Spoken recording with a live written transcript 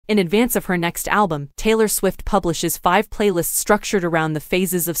In advance of her next album, Taylor Swift publishes 5 playlists structured around the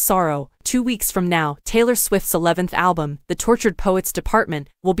phases of sorrow. 2 weeks from now, Taylor Swift's 11th album, The Tortured Poets Department,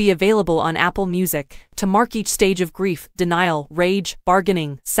 will be available on Apple Music. To mark each stage of grief, denial, rage,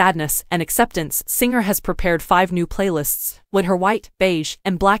 bargaining, sadness, and acceptance, singer has prepared 5 new playlists. When her white, beige,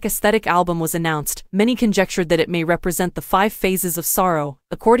 and black aesthetic album was announced, many conjectured that it may represent the 5 phases of sorrow,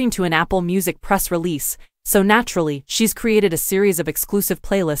 according to an Apple Music press release. So naturally, she's created a series of exclusive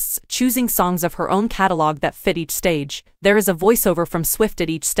playlists, choosing songs of her own catalog that fit each stage. There is a voiceover from Swift at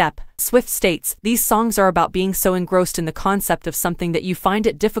each step. Swift states, "These songs are about being so engrossed in the concept of something that you find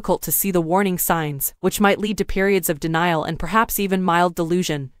it difficult to see the warning signs, which might lead to periods of denial and perhaps even mild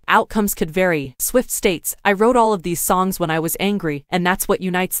delusion. Outcomes could vary." Swift states, "I wrote all of these songs when I was angry, and that's what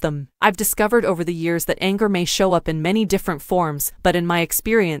unites them. I've discovered over the years that anger may show up in many different forms, but in my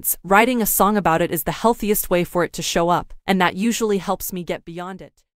experience, writing a song about it is the healthiest way for it to show up, and that usually helps me get beyond it."